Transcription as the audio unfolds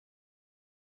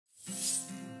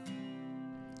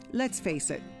Let's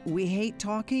face it, we hate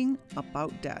talking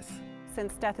about death.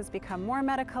 Since death has become more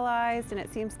medicalized and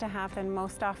it seems to happen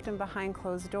most often behind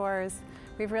closed doors,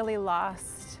 we've really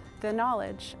lost the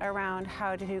knowledge around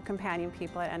how to do companion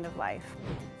people at end of life.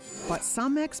 But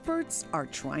some experts are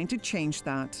trying to change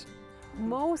that.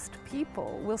 Most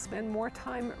people will spend more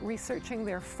time researching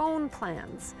their phone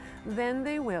plans than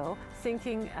they will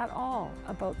thinking at all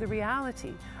about the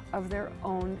reality of their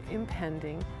own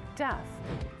impending death.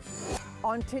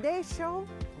 On today's show,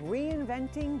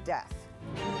 Reinventing Death.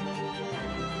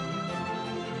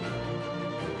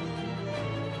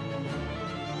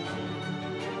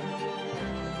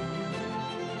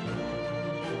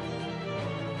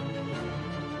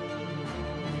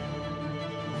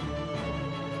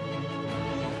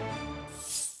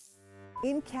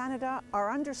 In Canada,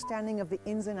 our understanding of the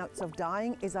ins and outs of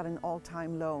dying is at an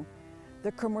all-time low.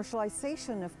 The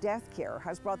commercialization of death care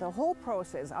has brought the whole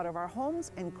process out of our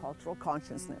homes and cultural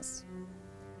consciousness.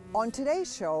 On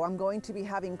today's show, I'm going to be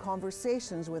having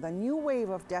conversations with a new wave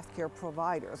of death care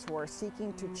providers who are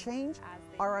seeking to change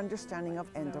our understanding of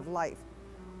end of life.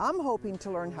 I'm hoping to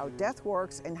learn how death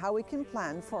works and how we can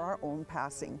plan for our own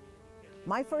passing.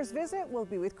 My first visit will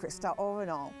be with Christa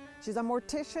Ovenal. She's a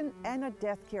mortician and a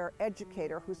death care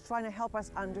educator who's trying to help us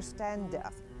understand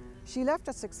death. She left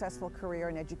a successful career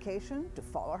in education to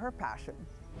follow her passion.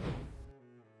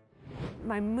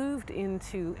 I moved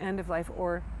into end of life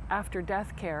or after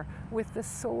death care with the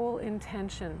sole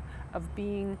intention of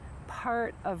being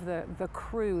part of the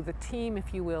crew, the team,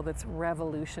 if you will, that's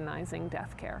revolutionizing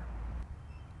death care.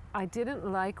 I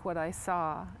didn't like what I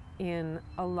saw in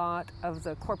a lot of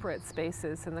the corporate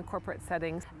spaces and the corporate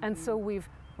settings, and so we've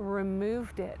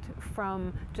removed it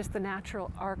from just the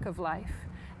natural arc of life,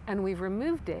 and we've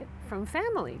removed it from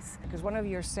families. Because one of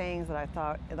your sayings that I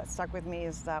thought that stuck with me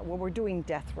is that, well, we're doing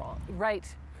death wrong. Right.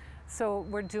 So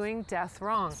we're doing death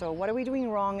wrong. So what are we doing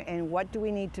wrong and what do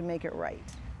we need to make it right?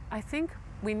 I think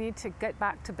we need to get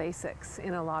back to basics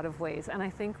in a lot of ways, and I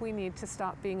think we need to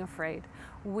stop being afraid.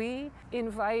 We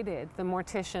invited the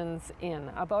morticians in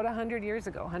about 100 years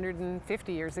ago,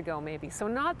 150 years ago maybe, so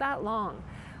not that long.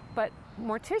 But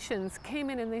morticians came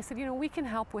in and they said, you know, we can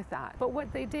help with that. But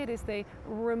what they did is they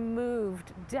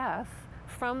removed death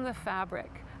from the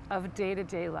fabric of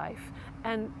day-to-day life.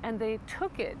 And they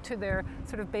took it to their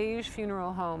sort of beige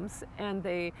funeral homes, and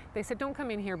they said, don't come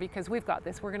in here because we've got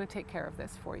this, we're gonna take care of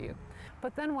this for you.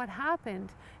 But then what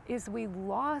happened is we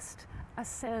lost a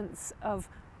sense of,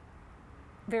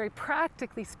 very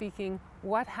practically speaking,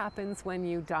 what happens when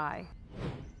you die.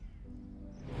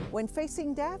 When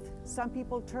facing death, some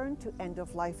people turn to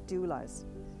end-of-life doulas.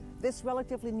 This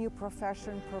relatively new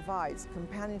profession provides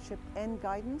companionship and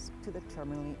guidance to the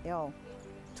terminally ill.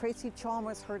 Tracy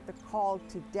Chalmers heard the call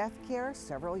to death care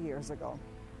several years ago.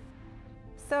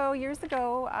 So years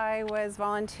ago, I was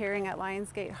volunteering at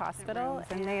Lionsgate Hospital,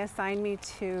 and they assigned me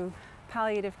to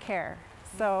palliative care.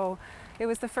 So it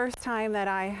was the first time that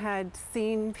I had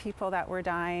seen people that were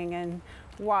dying and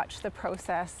watched the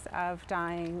process of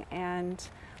dying. And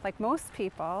like most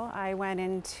people, I went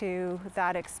into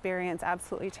that experience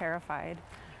absolutely terrified.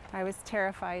 I was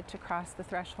terrified to cross the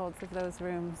thresholds of those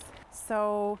rooms.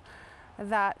 So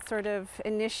that sort of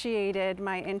initiated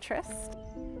my interest.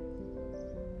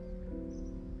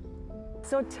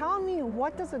 So tell me,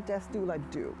 what does a death doula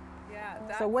do?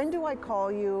 So when do I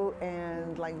call you,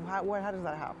 and like how does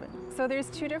that happen? So there's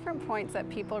two different points that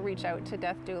people reach out to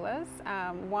death doulas.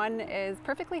 One is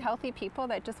perfectly healthy people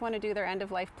that just want to do their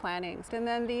end-of-life planning. And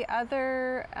then the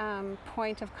other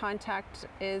point of contact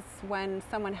is when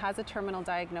someone has a terminal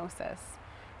diagnosis.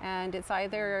 And it's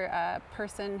either a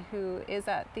person who is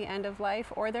at the end of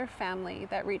life or their family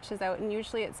that reaches out, and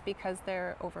usually it's because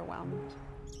they're overwhelmed.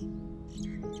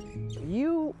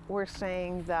 You were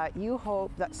saying that you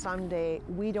hope that someday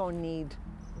we don't need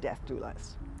death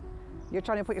doulas. You're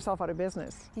trying to put yourself out of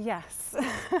business. Yes.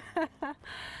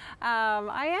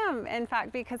 I am, in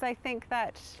fact, because I think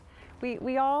that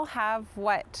we all have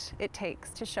what it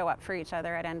takes to show up for each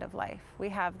other at end of life. We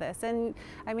have this, and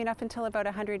I mean, up until about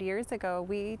 100 years ago,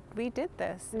 we did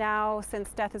this. Now, since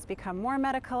death has become more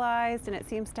medicalized and it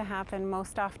seems to happen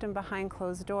most often behind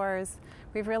closed doors,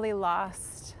 we've really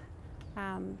lost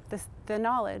the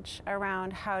knowledge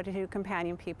around how to do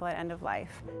companion people at end of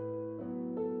life.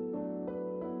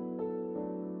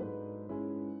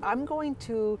 I'm going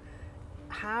to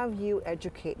have you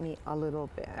educate me a little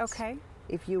bit. Okay.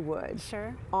 If you would.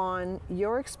 Sure. On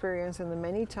your experience and the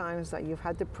many times that you've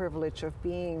had the privilege of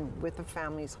being with the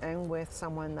families and with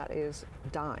someone that is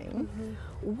dying,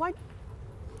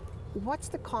 what's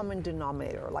the common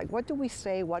denominator? Like, what do we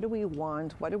say? What do we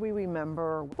want? What do we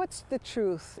remember? What's the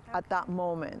truth at that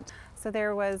moment? So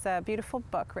there was a beautiful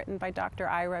book written by Dr.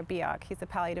 Ira Bioch. He's a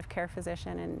palliative care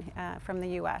physician from the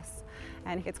US.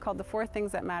 And it's called The 4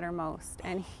 Things That Matter Most.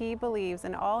 And he believes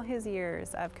in all his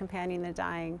years of companioning the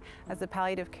dying as a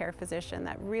palliative care physician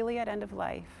that really at end of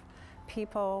life,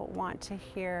 people want to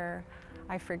hear,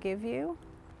 I forgive you,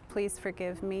 please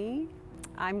forgive me,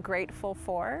 I'm grateful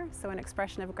for, so an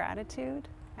expression of gratitude,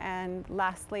 and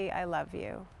lastly, I love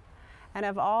you. And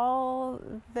of all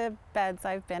the beds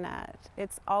I've been at,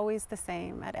 it's always the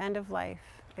same. At end of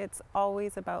life, it's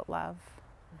always about love.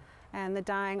 And the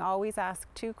dying always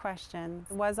ask 2 questions.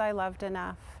 Was I loved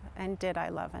enough? And did I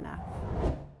love enough?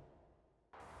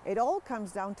 It all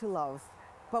comes down to love.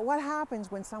 But what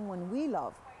happens when someone we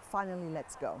love finally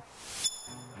lets go?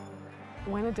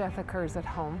 When a death occurs at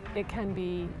home, it can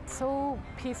be so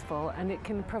peaceful and it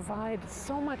can provide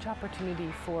so much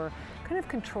opportunity for kind of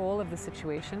control of the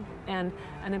situation and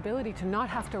an ability to not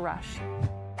have to rush.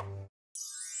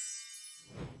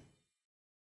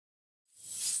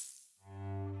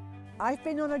 I've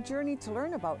been on a journey to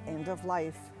learn about end of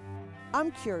life.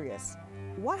 I'm curious,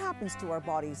 what happens to our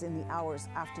bodies in the hours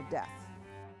after death?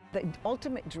 The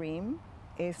ultimate dream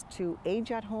is to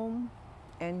age at home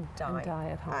and die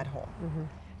at home. Mm-hmm.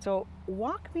 So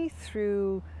walk me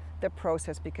through the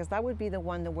process, because that would be the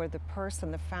one where the person,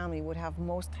 the family, would have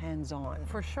most hands-on.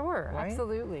 For sure, right?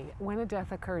 Absolutely. When a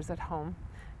death occurs at home,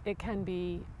 it can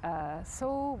be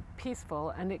so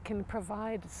peaceful and it can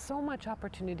provide so much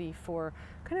opportunity for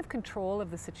kind of control of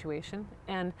the situation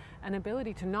and an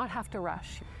ability to not have to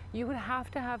rush. You would have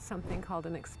to have something called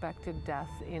an expected death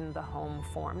in the home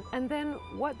form. And then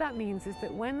what that means is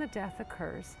that when the death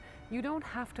occurs, you don't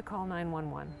have to call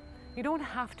 911. You don't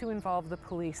have to involve the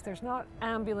police. There's not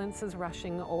ambulances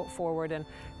rushing forward and,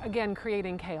 again,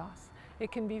 creating chaos.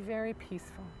 It can be very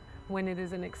peaceful when it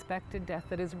is an expected death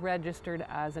that is registered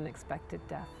as an expected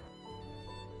death.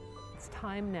 It's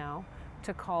time now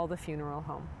to call the funeral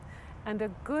home. And a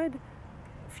good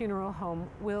funeral home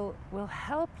will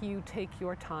help you take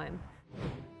your time.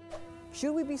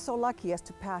 Should we be so lucky as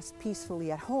to pass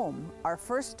peacefully at home, our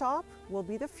first stop will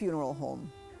be the funeral home.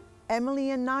 Emily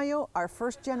and Ngaio are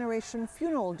first-generation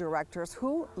funeral directors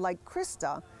who, like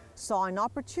Christa, saw an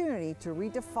opportunity to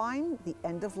redefine the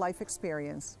end-of-life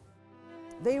experience.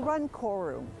 They run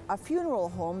Koru, a funeral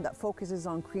home that focuses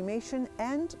on cremation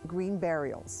and green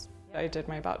burials. I did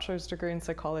my bachelor's degree in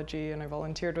psychology and I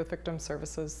volunteered with victim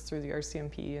services through the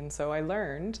RCMP, and so I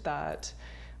learned that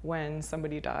when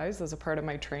somebody dies, as a part of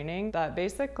my training, that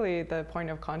basically the point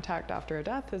of contact after a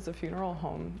death is a funeral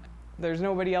home. There's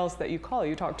nobody else that you call.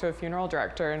 You talk to a funeral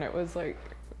director, and it was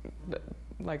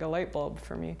like a light bulb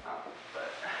for me.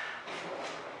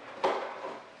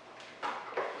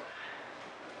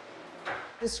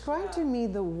 Describe to me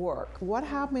the work. What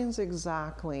happens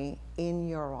exactly in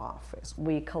your office?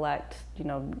 We collect,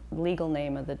 legal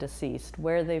name of the deceased,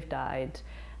 where they've died,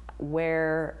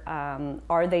 where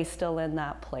are they still in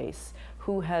that place,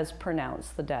 who has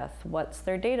pronounced the death, what's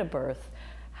their date of birth,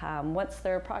 what's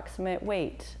their approximate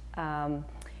weight.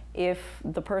 If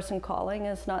the person calling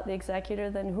is not the executor,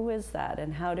 then who is that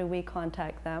and how do we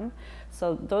contact them?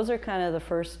 So those are kind of the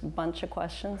first bunch of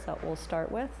questions that we'll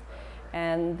start with.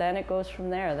 And then it goes from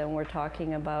there. Then we're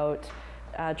talking about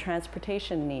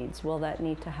transportation needs. Will that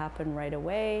need to happen right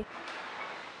away?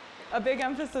 A big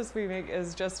emphasis we make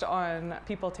is just on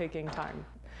people taking time.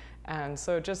 And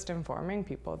so just informing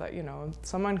people that,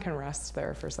 someone can rest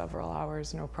there for several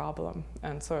hours, no problem.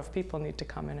 And so if people need to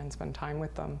come in and spend time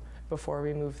with them before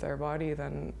we move their body,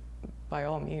 then by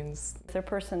all means. If their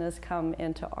person has come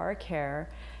into our care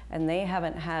and they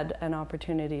haven't had an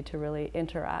opportunity to really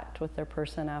interact with their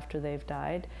person after they've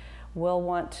died, we'll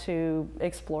want to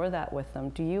explore that with them.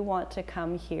 Do you want to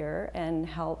come here and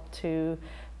help to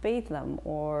bathe them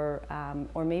or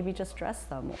maybe just dress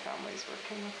them? Families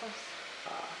working with us.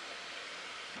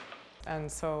 And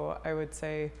so I would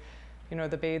say,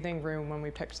 the bathing room, when we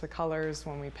picked the colors,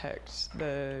 when we picked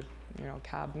the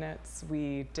cabinets,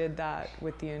 we did that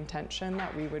with the intention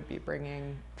that we would be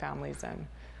bringing families in.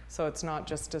 So it's not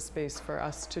just a space for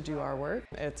us to do our work,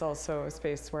 it's also a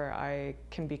space where I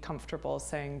can be comfortable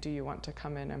saying, do you want to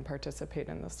come in and participate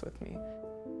in this with me?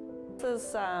 This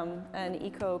is an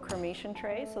eco cremation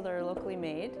tray, so they're locally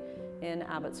made in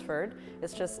Abbotsford.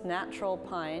 It's just natural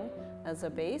pine as a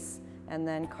base, and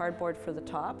then cardboard for the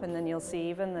top, and then you'll see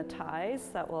even the ties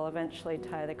that will eventually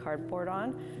tie the cardboard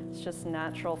on. It's just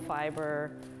natural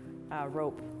fiber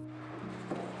rope.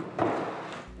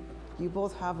 You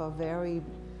both have a very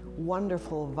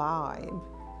wonderful vibe,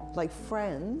 like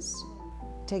friends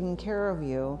taking care of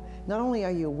you. Not only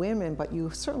are you women, but you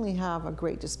certainly have a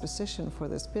great disposition for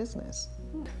this business.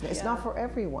 It's not for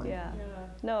everyone. Yeah.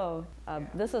 No,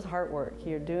 this is heart work.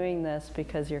 You're doing this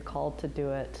because you're called to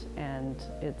do it, and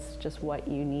it's just what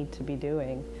you need to be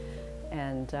doing.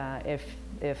 And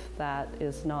if that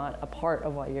is not a part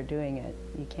of why you're doing it,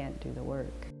 you can't do the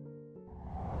work.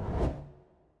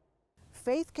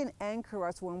 Faith can anchor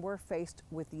us when we're faced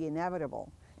with the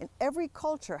inevitable, and every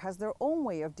culture has their own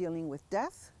way of dealing with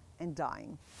death and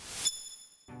dying.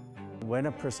 When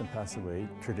a person passed away,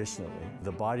 traditionally,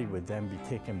 the body would then be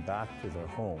taken back to their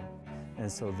home.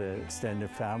 And so the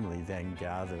extended family then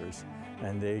gathers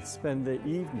and they spend the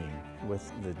evening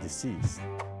with the deceased.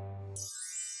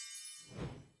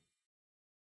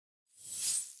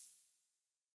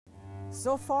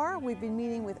 So far, we've been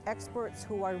meeting with experts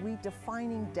who are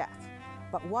redefining death.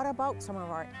 But what about some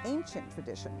of our ancient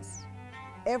traditions?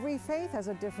 Every faith has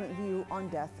a different view on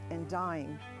death and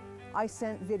dying. I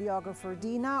sent videographer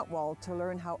Dee Natwal to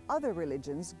learn how other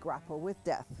religions grapple with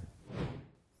death.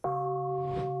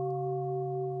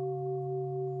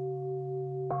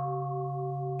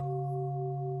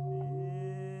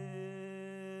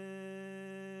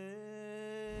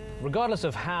 Regardless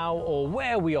of how or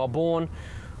where we are born,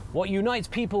 what unites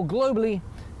people globally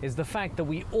is the fact that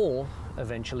we all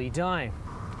eventually die.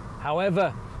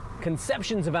 However,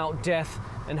 conceptions about death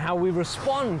and how we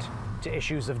respond to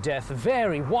issues of death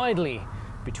vary widely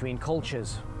between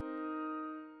cultures.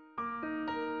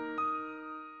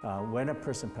 When a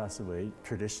person passed away,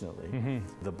 traditionally,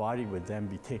 the body would then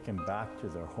be taken back to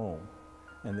their home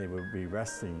and they would be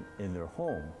resting in their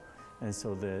home. And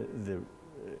so the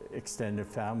extended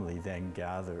family then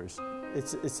gathers.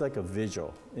 It's like a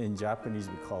vigil. In Japanese,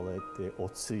 we call it the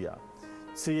otsuya.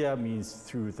 Tsuya means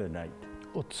through the night.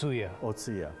 Otsuya.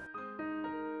 Otsuya.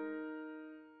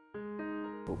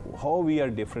 How we are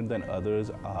different than others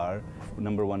are,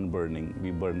 number one, burning.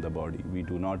 We burn the body. We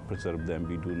do not preserve them.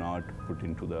 We do not put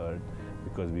into the earth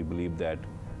because we believe that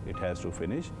it has to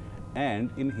finish.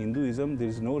 And in Hinduism, there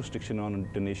is no restriction on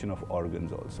donation of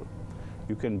organs also.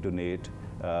 You can donate.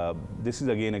 This is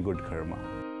again a good karma.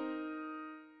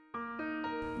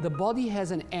 The body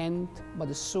has an end, but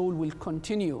the soul will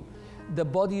continue. The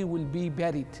body will be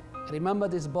buried. Remember,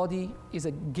 this body is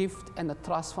a gift and a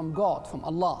trust from God, from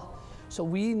Allah. So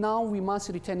we must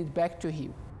return it back to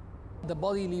Him. The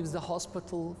body leaves the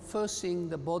hospital. First thing,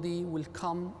 the body will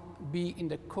be in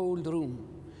the cold room.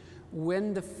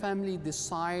 When the family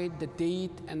decide the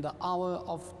date and the hour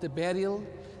of the burial,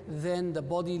 then the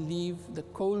body leave the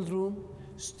cold room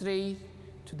straight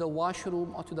to the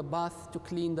washroom or to the bath to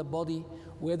clean the body,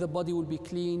 where the body will be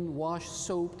cleaned, washed,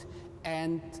 soaped,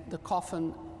 and the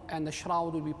coffin and the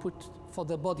shroud will be put for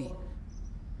the body.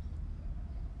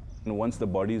 And once the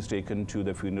body is taken to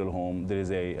the funeral home, there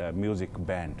is a music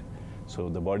band. So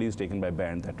the body is taken by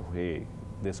band that, hey,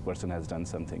 this person has done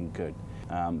something good.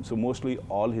 So mostly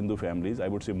all Hindu families, I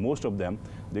would say most of them,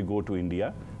 they go to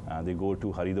India. They go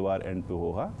to Haridwar and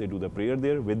Pohoha. They do the prayer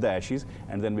there with the ashes,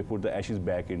 and then we put the ashes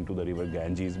back into the river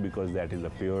Ganges because that is a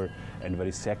pure and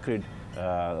very sacred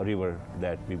river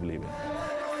that we believe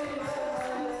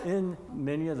in. In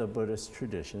many of the Buddhist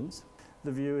traditions,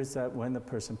 the view is that when the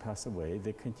person passes away,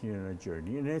 they continue on a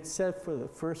journey. And it's said for the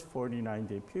first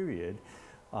 49-day period,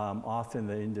 often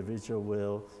the individual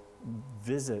will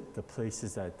visit the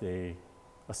places that they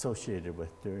associated with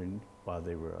while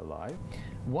they were alive.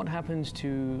 What happens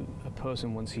to a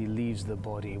person once he leaves the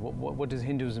body? What does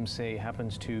Hinduism say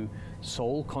happens to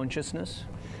soul consciousness?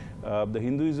 The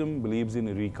Hinduism believes in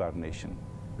reincarnation.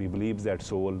 We believe that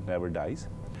soul never dies.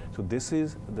 So this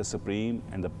is the supreme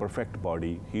and the perfect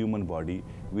body, human body,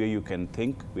 where you can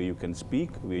think, where you can speak,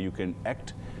 where you can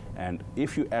act. And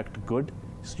if you act good,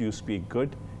 you speak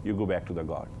good, you go back to the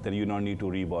God. Then you don't need to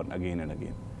reborn again and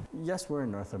again. Yes, we're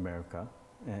in North America,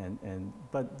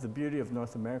 but the beauty of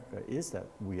North America is that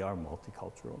we are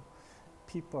multicultural.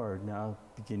 People are now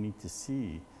beginning to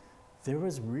see there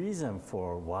was reason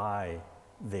for why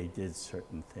they did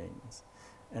certain things.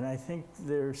 And I think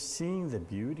they're seeing the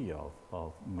beauty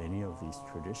of many of these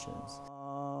traditions.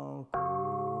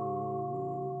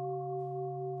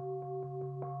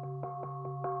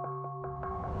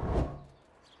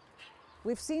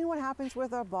 We've seen what happens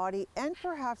with our body and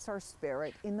perhaps our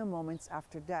spirit in the moments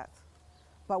after death.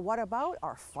 But what about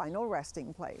our final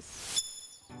resting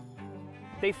place?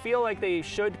 They feel like they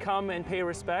should come and pay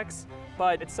respects,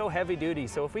 but it's so heavy duty.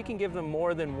 So if we can give them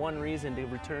more than one reason to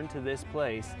return to this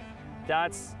place,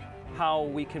 that's how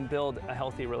we can build a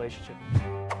healthy relationship.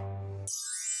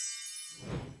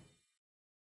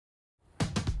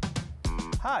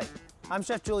 Hi, I'm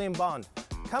Chef Julian Bond.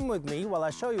 Come with me while I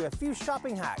show you a few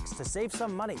shopping hacks to save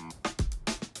some money.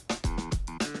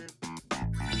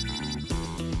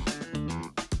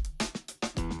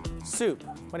 Soup.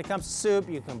 When it comes to soup,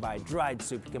 you can buy dried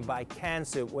soup, you can buy canned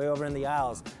soup way over in the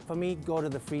aisles. For me, go to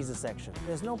the freezer section.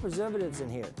 There's no preservatives in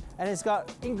here. And it's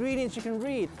got ingredients you can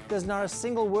read. There's not a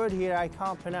single word here I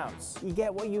can't pronounce. You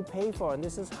get what you pay for, and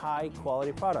this is high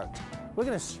quality product. We're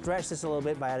gonna stretch this a little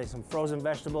bit by adding some frozen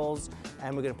vegetables,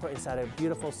 and we're gonna put inside a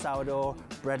beautiful sourdough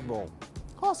bread bowl.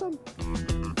 Awesome.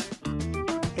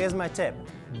 Here's my tip.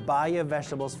 Buy your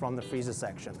vegetables from the freezer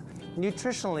section.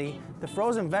 Nutritionally, the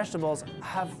frozen vegetables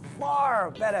have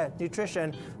far better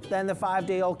nutrition than the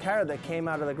 5-day-old carrot that came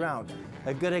out of the ground.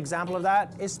 A good example of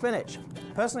that is spinach.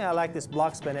 Personally, I like this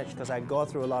block spinach because I go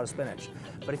through a lot of spinach.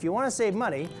 But if you want to save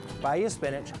money, buy your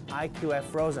spinach IQF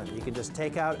frozen. You can just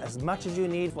take out as much as you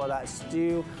need for that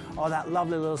stew or that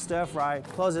lovely little stir fry,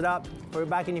 close it up, put it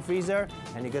back in your freezer,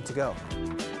 and you're good to go.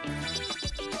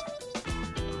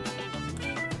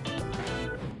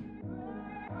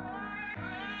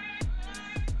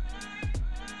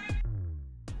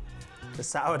 The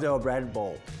sourdough bread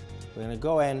bowl. We're gonna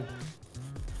go in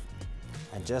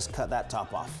and just cut that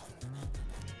top off.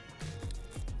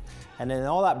 And then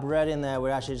all that bread in there,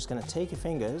 we're actually just gonna take your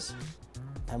fingers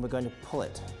and we're going to pull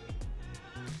it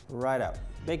right up,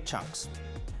 big chunks.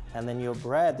 And then your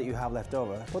bread that you have left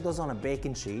over, put those on a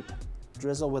baking sheet,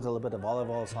 drizzle with a little bit of olive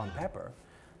oil, salt, and pepper,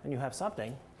 and you have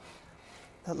something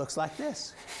that looks like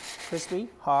this. Crispy,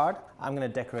 hard. I'm gonna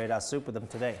decorate our soup with them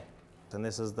today. And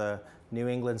this is the New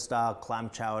England style clam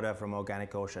chowder from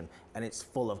Organic Ocean, and it's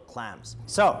full of clams.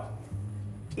 So,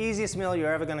 easiest meal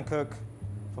you're ever gonna cook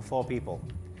for 4 people.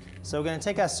 So we're gonna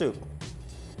take our soup.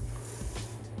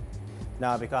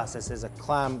 Now, because this is a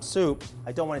clam soup,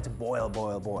 I don't want it to boil,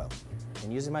 boil, boil.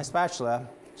 And using my spatula,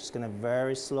 just gonna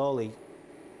very slowly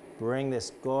bring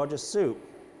this gorgeous soup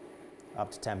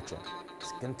up to temperature.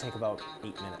 It's gonna take about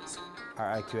 8 minutes.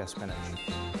 Our IQF spinach.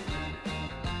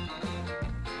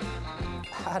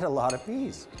 Add a lot of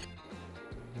peas.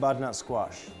 Butternut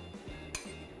squash.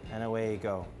 And away you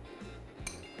go.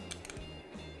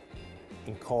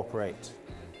 Incorporate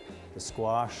the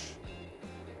squash,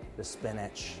 the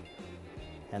spinach,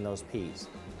 and those peas.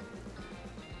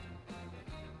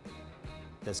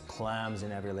 There's clams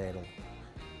in every ladle.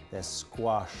 There's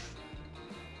squash.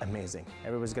 Amazing.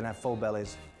 Everybody's gonna have full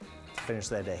bellies to finish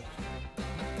their day.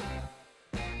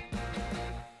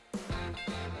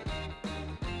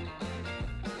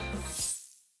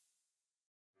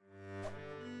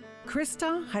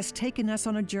 Christa has taken us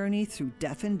on a journey through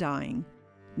death and dying.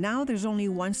 Now there's only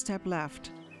one step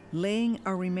left, laying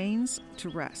our remains to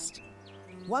rest.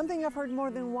 One thing I've heard more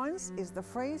than once is the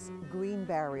phrase green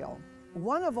burial.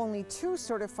 One of only 2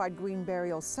 certified green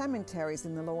burial cemeteries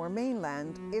in the Lower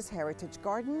Mainland is Heritage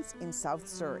Gardens in South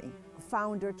Surrey.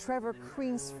 Founder Trevor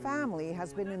Crean's family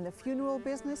has been in the funeral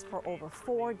business for over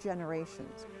 4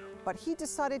 generations, but he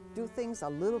decided to do things a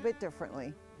little bit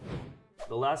differently.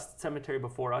 The last cemetery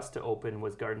before us to open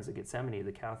was Gardens of Gethsemane,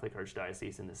 the Catholic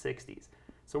Archdiocese, in the 60s.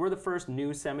 So we're the first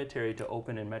new cemetery to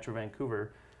open in Metro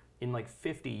Vancouver in like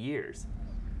 50 years.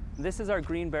 This is our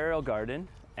green burial garden,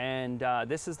 and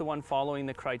this is the one following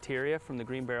the criteria from the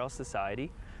Green Burial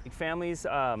Society. Families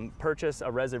purchase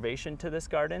a reservation to this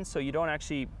garden, so you don't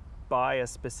actually buy a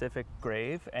specific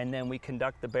grave, and then we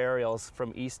conduct the burials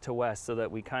from east to west so that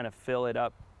we kind of fill it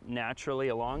up naturally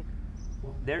along.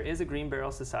 There is a Green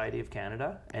Burial Society of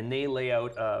Canada, and they lay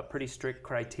out pretty strict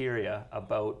criteria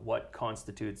about what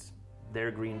constitutes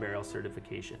their green burial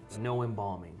certification. No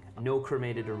embalming, no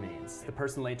cremated remains. The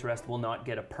person laid to rest will not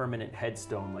get a permanent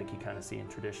headstone like you kind of see in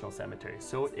traditional cemeteries.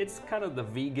 So it's kind of the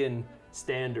vegan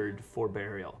standard for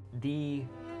burial. The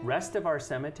rest of our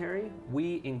cemetery,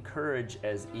 we encourage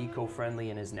as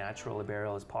eco-friendly and as natural a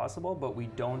burial as possible, but we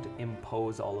don't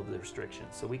impose all of the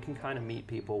restrictions. So we can kind of meet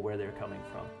people where they're coming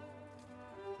from.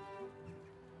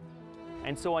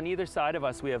 And so on either side of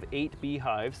us, we have 8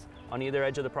 beehives on either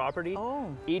edge of the property. Oh.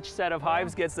 Each set of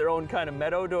hives gets their own kind of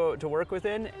meadow to work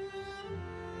within.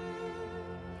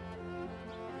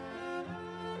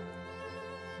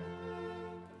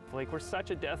 Like, we're such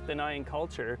a death-denying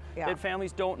culture that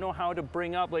families don't know how to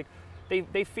bring up, like,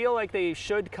 they feel like they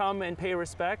should come and pay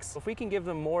respects. If we can give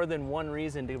them more than one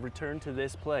reason to return to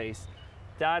this place,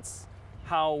 that's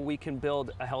how we can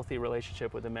build a healthy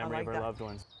relationship with the memory of our loved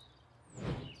ones.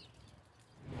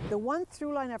 The one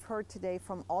through line I've heard today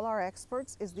from all our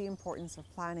experts is the importance of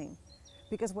planning.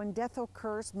 Because when death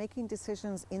occurs, making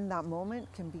decisions in that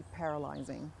moment can be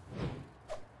paralyzing.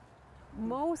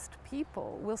 Most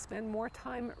people will spend more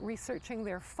time researching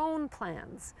their phone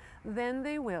plans than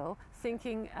they will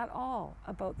thinking at all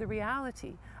about the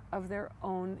reality of their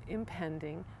own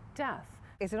impending death.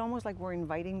 Is it almost like we're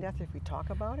inviting death if we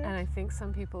talk about it? And I think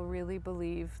some people really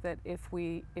believe that if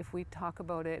we talk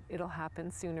about it, it'll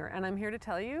happen sooner. And I'm here to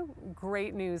tell you,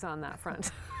 great news on that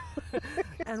front.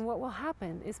 And what will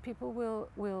happen is people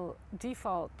will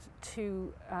default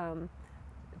to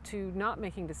not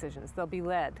making decisions. They'll be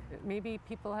led. Maybe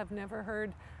people have never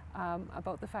heard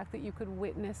about the fact that you could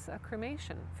witness a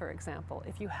cremation, for example.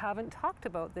 If you haven't talked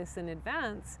about this in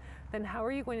advance, then how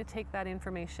are you going to take that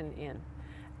information in?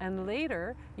 And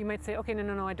later, you might say, okay,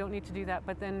 no, I don't need to do that.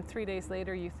 But then 3 days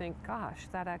later, you think, gosh,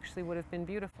 that actually would have been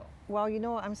beautiful. Well, you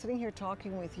know, I'm sitting here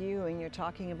talking with you, and you're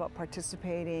talking about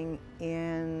participating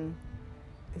in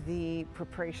the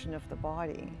preparation of the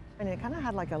body. And it kind of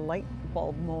had like a light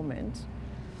bulb moment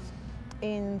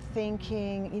in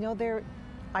thinking, you know,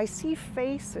 I see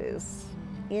faces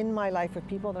in my life of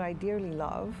people that I dearly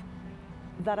love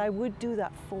that I would do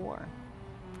that for.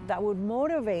 That would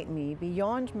motivate me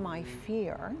beyond my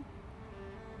fear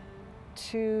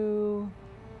to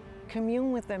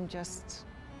commune with them just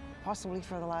possibly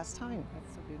for the last time.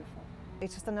 That's so beautiful.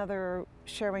 It's just another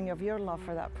sharing of your love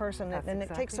for that person. That's and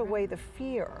exactly it takes away the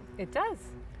fear. It does.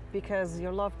 Because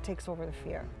your love takes over the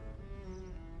fear.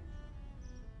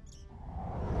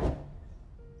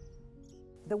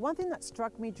 The one thing that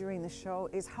struck me during the show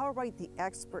is how right the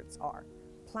experts are.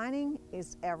 Planning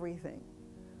is everything.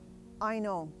 I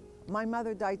know, my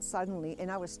mother died suddenly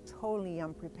and I was totally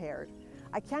unprepared.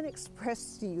 I can't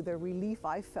express to you the relief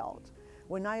I felt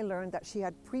when I learned that she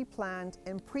had pre-planned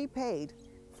and prepaid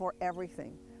for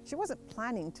everything. She wasn't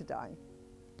planning to die,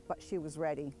 but she was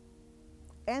ready.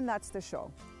 And that's the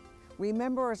show.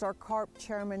 Remember, as our CARPe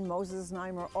chairman Moses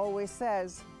Neimer always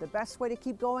says, the best way to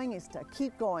keep going is to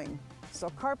keep going. So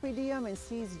carpe diem and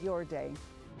seize your day.